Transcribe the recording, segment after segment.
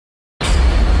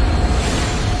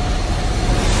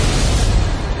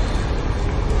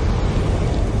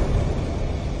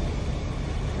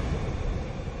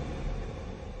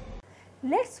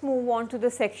let's move on to the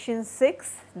section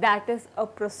 6, that is a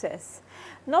process.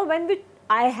 Now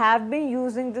I have been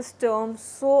using this term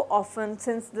so often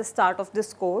since the start of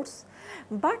this course,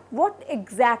 but what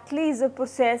exactly is a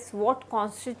process, what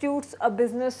constitutes a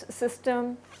business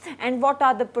system, and what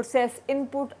are the process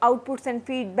input, outputs and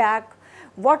feedback,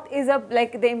 what is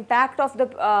the impact of the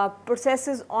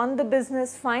processes on the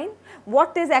business, fine,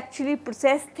 what is actually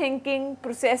process thinking,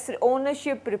 process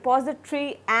ownership,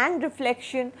 repository and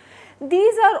reflection.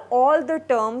 These are all the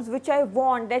terms which I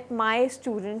want that my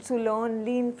students who learn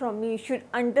lean from me should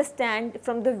understand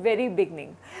from the very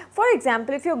beginning. For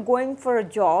example, if you are going for a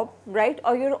job, right,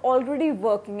 or you are already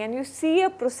working and you see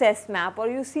a process map or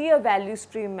you see a value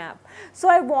stream map. So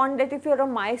I want that if you are a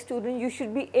my student, you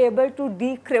should be able to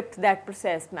decrypt that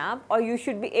process map, or you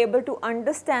should be able to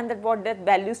understand that what that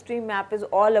value stream map is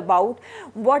all about,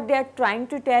 what they are trying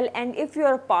to tell, and if you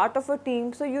are a part of a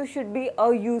team, so you should be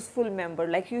a useful member,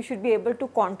 like you should be able to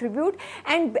contribute,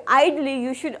 and ideally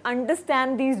you should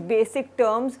understand these basic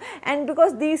terms, and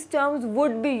because these terms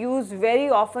would be used very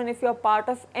often if you are part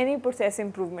of any process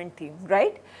improvement team,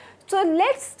 right. So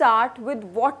let's start with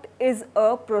what is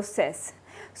a process.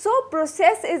 So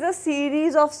process is a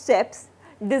series of steps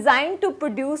designed to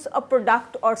produce a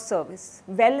product or service.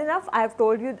 Well enough, I have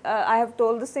told you, I have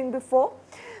told this thing before.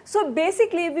 So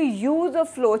basically we use a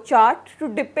flow chart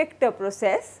to depict a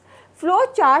process. Flow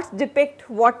charts depict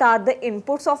what are the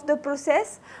inputs of the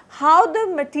process, how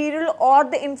the material or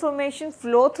the information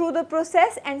flow through the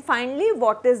process, and finally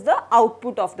what is the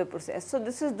output of the process. So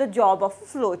this is the job of a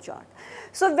flow chart.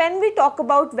 So when we talk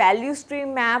about value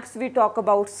stream maps, we talk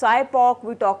about SIPOC,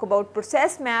 we talk about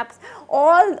process maps,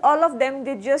 all of them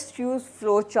they just use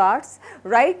flow charts,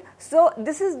 right. So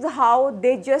this is how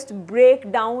they just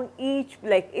break down each,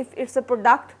 like if it's a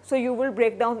product, so you will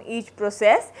break down each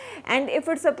process, and if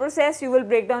it's a process you will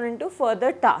break down into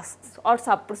further tasks or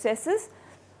sub processes.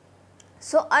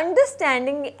 So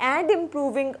understanding and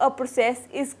improving a process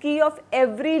is key of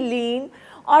every lean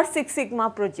or Six Sigma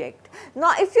project.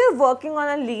 Now if you are working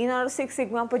on a lean or a Six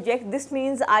Sigma project, this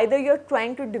means either you are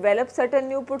trying to develop certain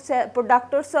new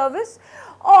product or service,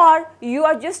 or you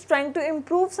are just trying to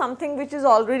improve something which is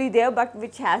already there but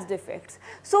which has defects.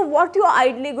 So what you are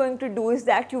ideally going to do is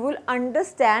that you will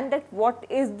understand that what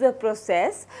is the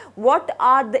process, what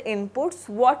are the inputs,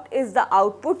 what is the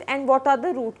output, and what are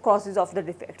the root causes of the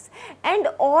defects, and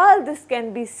all this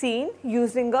can be seen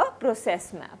using a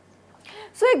process map.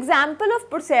 So example of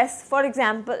process, for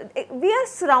example, we are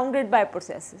surrounded by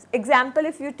processes. Example,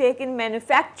 if you take in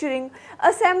manufacturing,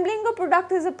 assembling a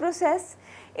product is a process.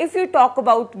 If you talk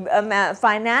about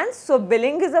finance, so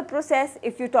billing is a process.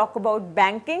 If you talk about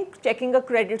banking, checking a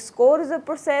credit score is a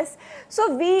process.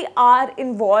 So we are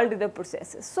involved in the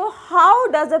processes. So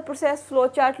how does a process flow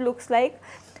chart looks like?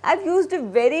 I have used a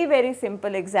very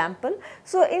simple example.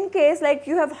 So in case like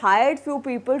you have hired few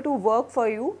people to work for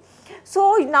you,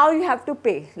 so now you have to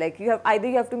pay, like you have either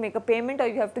you have to make a payment or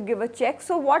you have to give a check.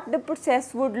 So what the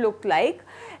process would look like,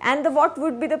 and what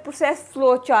would be the process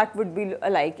flow chart would be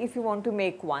like if you want to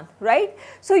make one, right.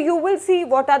 So you will see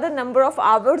what are the number of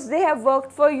hours they have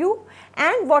worked for you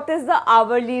and what is the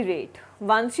hourly rate.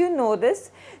 Once you know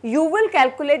this, you will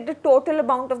calculate the total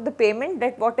amount of the payment,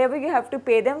 that whatever you have to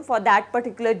pay them for that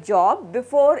particular job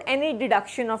before any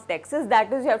deduction of taxes,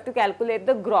 that is you have to calculate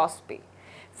the gross pay,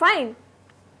 fine.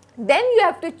 Then you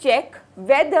have to check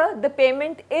whether the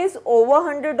payment is over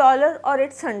 $100 or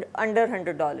it's under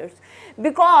 $100,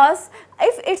 because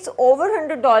if it's over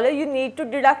 $100 you need to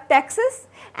deduct taxes,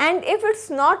 and if it's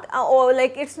not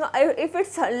if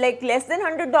it's like less than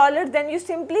 $100, then you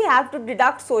simply have to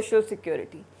deduct social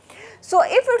security. So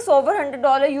if it's over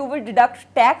 $100, you will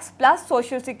deduct tax plus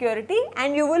social security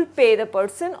and you will pay the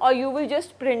person, or you will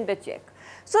just print the check.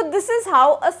 So this is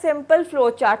how a simple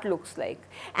flow chart looks like,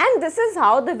 and this is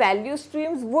how the value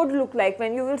streams would look like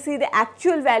when you will see the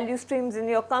actual value streams in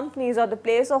your companies or the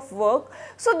place of work.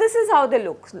 So this is how they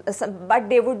look, but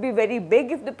they would be very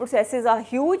big if the processes are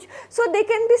huge. So they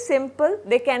can be simple,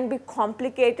 they can be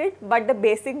complicated, but the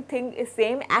basic thing is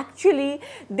same. Actually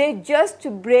they just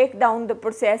break down the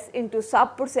process into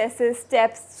sub processes,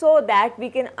 steps, so that we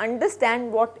can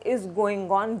understand what is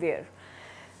going on where.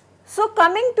 So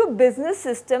coming to business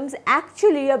systems,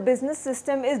 actually a business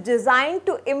system is designed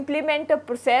to implement a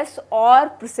process or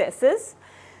processes.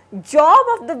 Job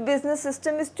of the business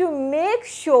system is to make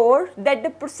sure that the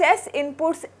process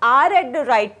inputs are at the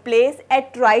right place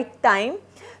at right time,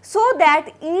 so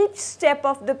that each step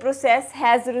of the process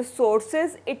has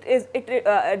resources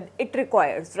it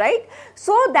requires, right,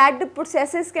 so that the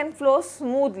processes can flow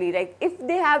smoothly. Like if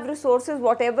they have resources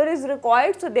whatever is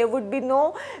required, so there would be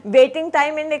no waiting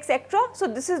time and etc. So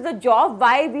this is the job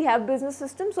why we have business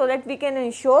systems, so that we can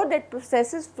ensure that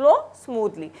processes flow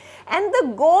smoothly. And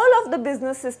the goal of the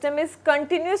business system is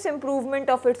continuous improvement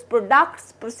of its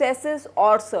products, processes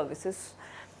or services.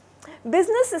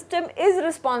 Business system is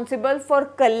responsible for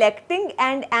collecting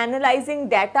and analyzing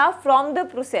data from the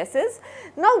processes.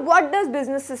 Now what does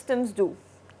business systems do?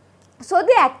 So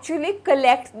they actually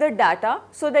collect the data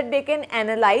so that they can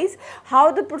analyze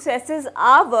how the processes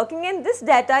are working, and this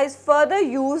data is further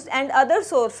used and other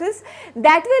sources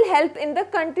that will help in the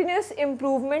continuous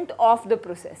improvement of the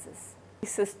processes.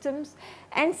 Systems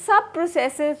and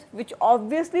sub-processes which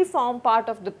obviously form part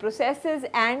of the processes,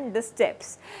 and the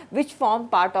steps which form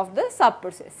part of the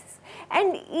sub-processes.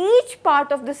 And each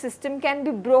part of the system can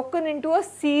be broken into a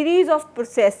series of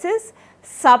processes,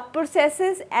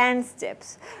 sub-processes and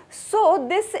steps. So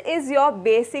this is your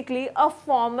basically a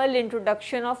formal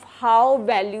introduction of how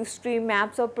value stream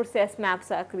maps or process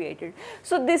maps are created.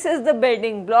 So this is the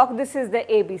building block, this is the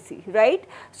ABC, right.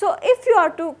 So if you are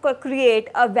to create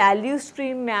a value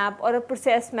stream map or a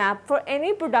process map for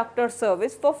any product or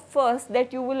service, for first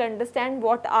that you will understand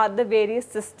what are the various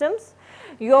systems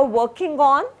you are working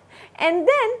on, and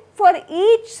then for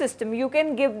each system you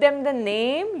can give them the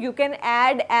name, you can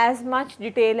add as much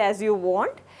detail as you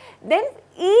want. Then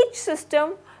each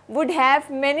system would have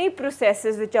many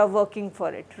processes which are working for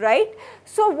it, right.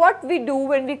 So what we do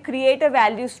when we create a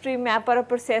value stream map or a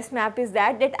process map is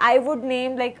that I would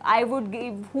name, like I would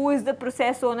give who is the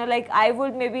process owner, like I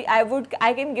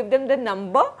can give them the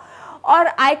number,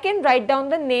 or I can write down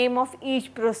the name of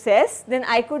each process. Then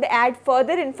I could add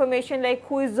further information like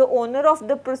who is the owner of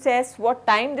the process, what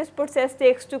time this process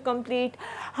takes to complete,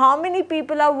 how many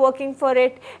people are working for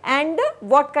it, and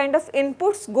what kind of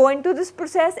inputs go into this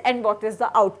process and what is the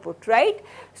output, right.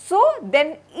 So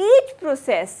then each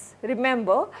process,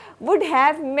 remember, would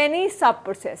have many sub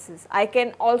processes. I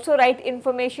can also write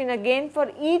information again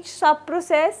for each sub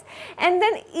process, and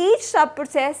then each sub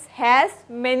process has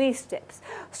many steps.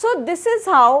 So this is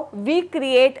how we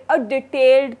create a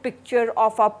detailed picture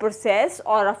of our process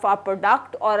or of our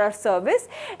product or our service.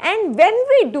 And when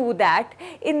we do that,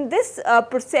 in this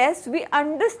process, we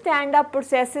understand our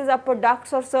processes, our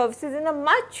products or services in a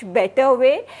much better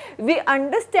way. We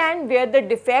understand where the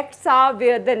defects are,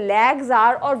 where the lags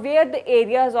are, or where the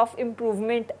areas of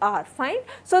improvement are, fine.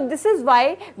 So this is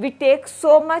why we take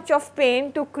so much of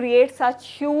pain to create such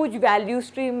huge value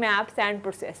stream maps and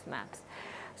process maps.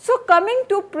 So coming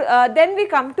to, then we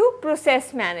come to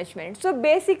process management. So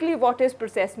basically what is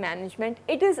process management?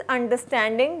 It is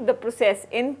understanding the process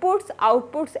inputs,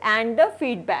 outputs and the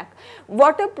feedback.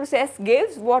 What a process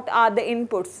gives, what are the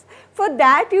inputs. For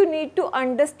that you need to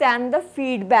understand the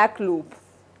feedback loop.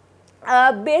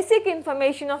 Basic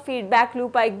information of feedback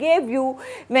loop I gave you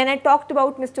when I talked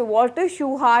about Mr. Walter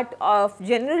Shewhart of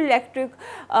General Electric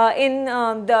I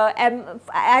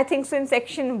think so in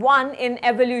section 1 in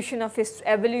evolution of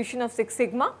Six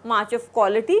Sigma, March of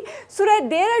Quality. So right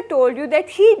there I told you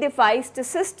that he devised a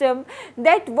system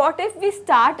that what if we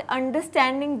start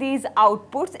understanding these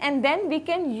outputs, and then we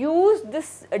can use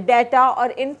this data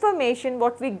or information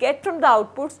what we get from the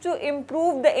outputs to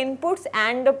improve the inputs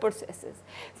and the processes,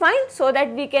 fine, so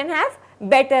that we can have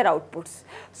better outputs.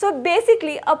 So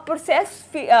basically a process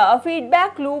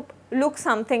feedback loop looks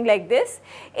something like this.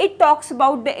 It talks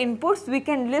about the inputs, we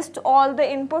can list all the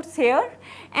inputs here,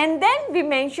 and then we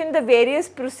mention the various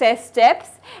process steps,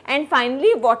 and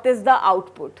finally what is the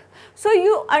output. So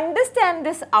you understand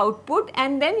this output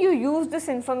and then you use this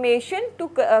information to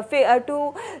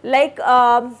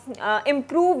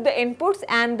improve the inputs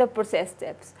and the process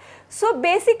steps. So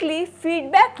basically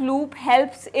feedback loop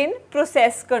helps in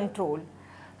process control.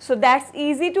 So that's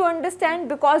easy to understand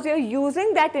because you're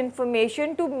using that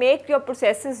information to make your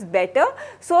processes better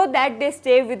so that they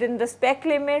stay within the spec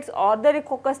limits or the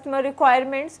customer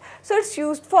requirements. So it's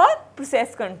used for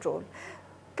process control.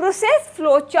 Process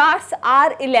flowcharts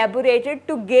are elaborated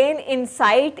to gain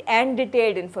insight and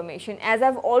detailed information. As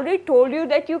I've already told you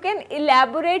that you can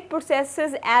elaborate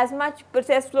processes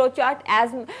process flowchart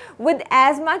with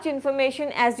as much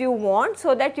information as you want,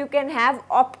 so that you can have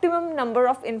optimum number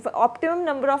of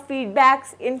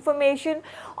feedbacks, information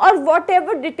or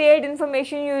whatever detailed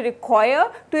information you require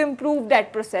to improve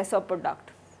that process or product.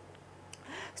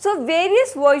 So,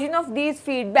 various versions of these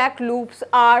feedback loops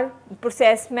are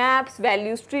process maps,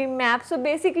 value stream maps. So,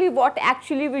 basically what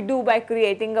actually we do by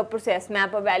creating a process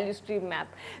map, a value stream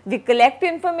map, we collect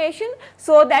information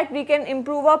so that we can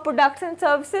improve our products and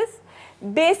services.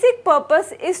 Basic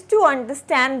purpose is to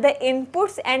understand the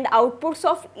inputs and outputs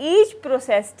of each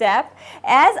process step,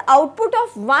 as output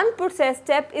of one process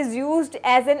step is used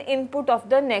as an input of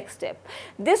the next step.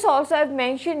 This also I have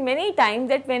mentioned many times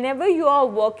that whenever you are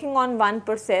working on one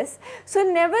process, so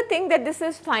never think that this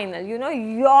is final. You know,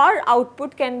 your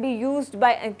output can be used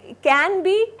by,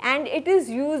 and it is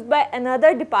used by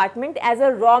another department as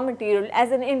a raw material,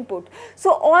 as an input.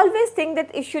 So always think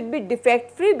that it should be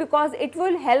defect free, because it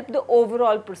will help the overall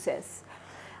process.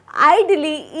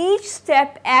 Ideally, each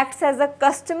step acts as a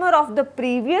customer of the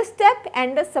previous step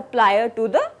and a supplier to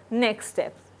the next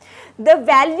step. The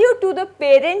value to the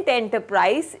parent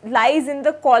enterprise lies in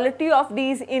the quality of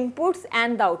these inputs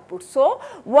and the outputs. So,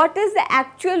 what is the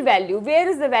actual value? Where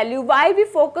is the value? Why we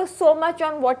focus so much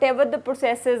on whatever the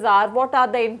processes are, what are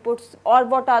the inputs or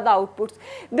what are the outputs?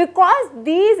 Because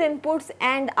these inputs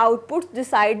and outputs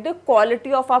decide the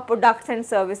quality of our products and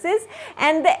services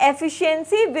and the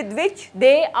efficiency with which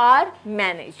they are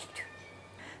managed.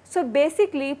 So,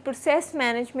 basically process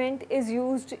management is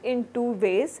used in two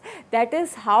ways, that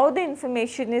is how the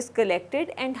information is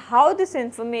collected and how this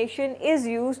information is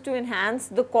used to enhance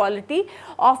the quality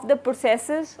of the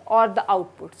processes or the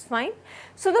outputs, fine.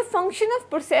 So, the function of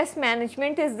process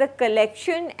management is the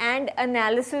collection and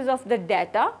analysis of the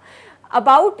data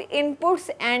about inputs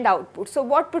and outputs. So,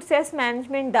 what process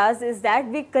management does is that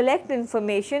we collect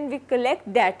information, we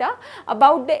collect data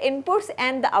about the inputs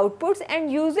and the outputs,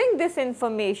 and using this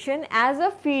information as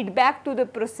a feedback to the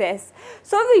process.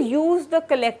 So, we use the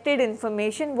collected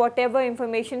information, whatever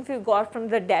information we got from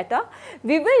the data,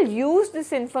 we will use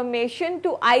this information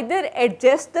to either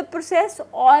adjust the process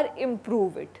or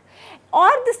improve it. Or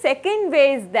the second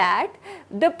way is that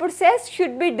the process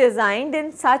should be designed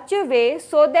in such a way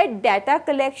so that data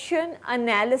collection,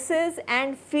 analysis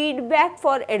and feedback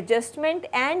for adjustment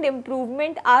and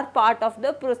improvement are part of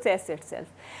the process itself.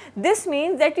 This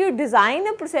means that you design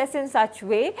a process in such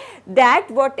way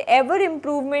that whatever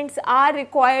improvements are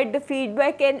required, the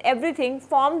feedback and everything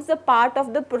forms a part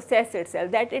of the process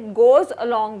itself, that it goes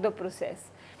along the process.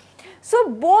 So,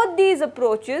 both these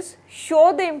approaches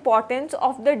show the importance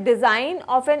of the design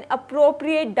of an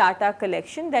appropriate data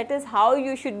collection, that is how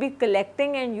you should be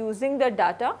collecting and using the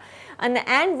data,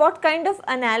 and what kind of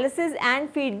analysis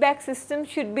and feedback systems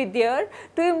should be there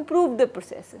to improve the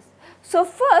processes. So,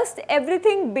 first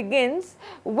everything begins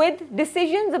with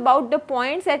decisions about the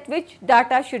points at which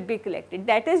data should be collected.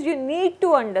 That is, you need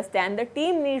to understand, the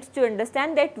team needs to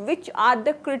understand that which are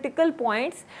the critical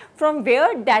points from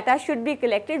where data should be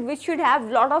collected, which should have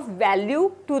lot of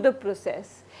value to the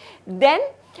process. Then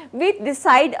we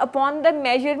decide upon the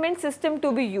measurement system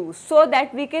to be used so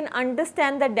that we can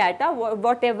understand the data,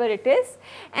 whatever it is,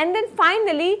 and then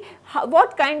finally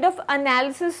what kind of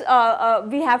analysis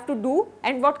we have to do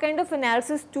and what kind of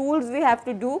analysis tools we have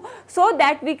to do so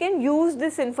that we can use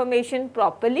this information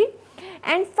properly.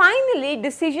 And finally,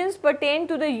 decisions pertain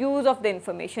to the use of the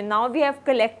information. Now we have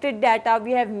collected data,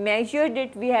 we have measured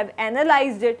it, we have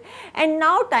analyzed it, and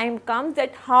now time comes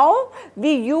that how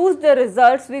we use the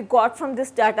results we got from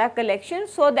this data collection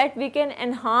so that we can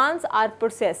enhance our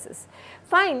processes.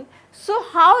 Fine. So,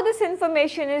 how this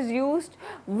information is used?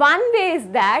 One way is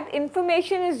that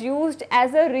information is used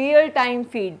as a real time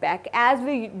feedback, as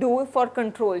we do for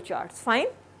control charts. Fine.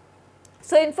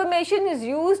 So, information is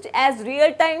used as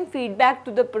real time feedback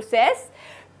to the process,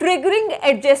 triggering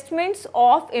adjustments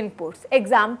of inputs.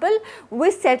 Example, we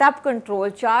set up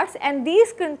control charts and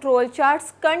these control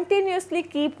charts continuously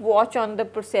keep watch on the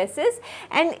processes,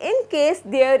 and in case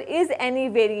there is any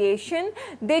variation,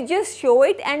 they just show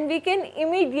it and we can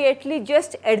immediately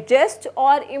just adjust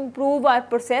or improve our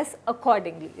process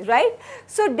accordingly, right.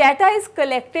 So, data is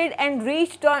collected and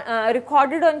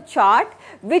recorded on chart,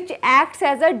 which acts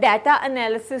as a data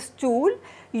analysis tool.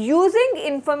 Using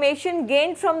information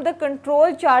gained from the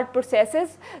control chart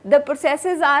processes, the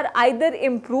processes are either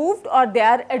improved or they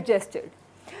are adjusted.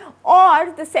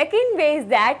 Or the second way is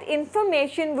that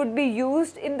information would be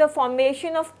used in the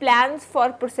formation of plans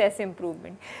for process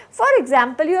improvement. For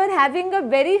example, you are having a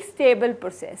very stable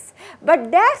process, but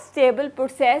that stable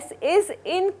process is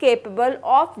incapable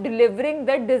of delivering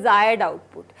the desired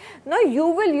output. Now, you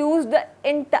will use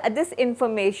this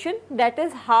information, that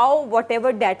is how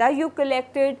whatever data you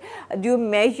collected, you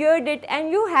measured it,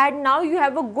 and now you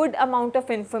have a good amount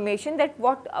of information that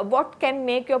what can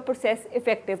make your process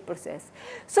effective process.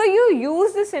 So, you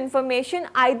use this information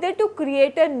either to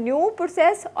create a new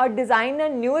process or design a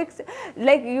new,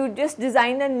 like you just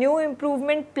design a new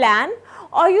improvement plan,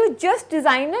 or you just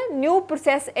design a new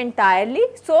process entirely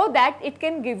so that it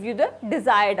can give you the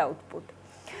desired output.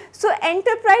 So,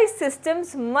 enterprise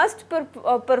systems must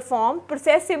perform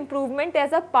process improvement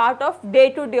as a part of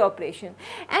day-to-day operation,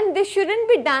 and this shouldn't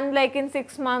be done like in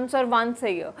 6 months or once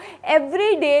a year.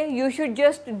 Every day you should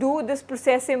just do this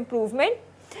process improvement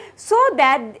so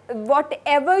that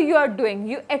whatever you are doing,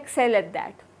 you excel at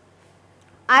that.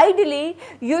 Ideally,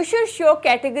 you should show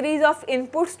categories of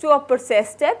inputs to a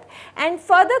process step and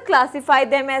further classify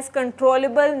them as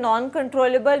controllable,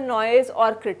 non-controllable, noise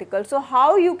or critical. So,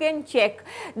 how you can check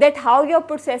that how your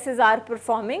processes are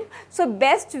performing? So,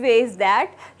 best way is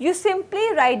that you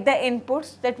simply write the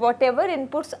inputs, that whatever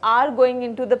inputs are going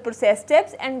into the process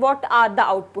steps and what are the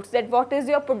outputs, that what is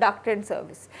your product and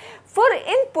service. For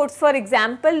inputs, for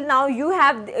example, now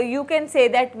you can say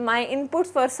that my inputs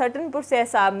for certain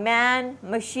process are man,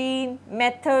 machine,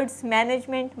 methods,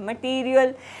 management,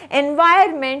 material,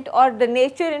 environment or the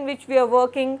nature in which we are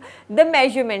working, the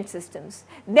measurement systems.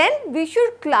 Then we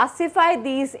should classify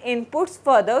these inputs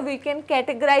further. We can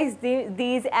categorize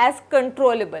these as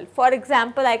controllable. For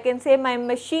example, I can say my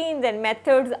machines and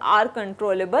methods are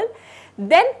controllable.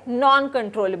 Then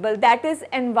non-controllable, that is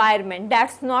environment,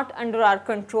 that is not under our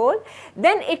control.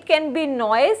 Then it can be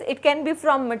noise, it can be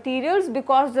from materials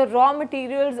because the raw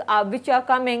materials which are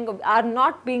coming are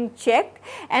not being checked,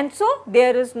 and so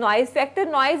there is noise factor.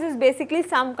 Noise is basically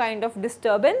some kind of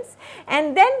disturbance,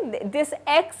 and then this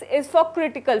X is for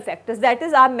critical factors, that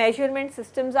is our measurement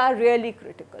systems are really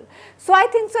critical. So, I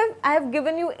think so I have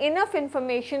given you enough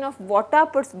information of what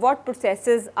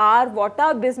processes are, what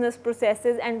are business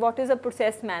processes and what is a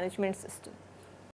process management system.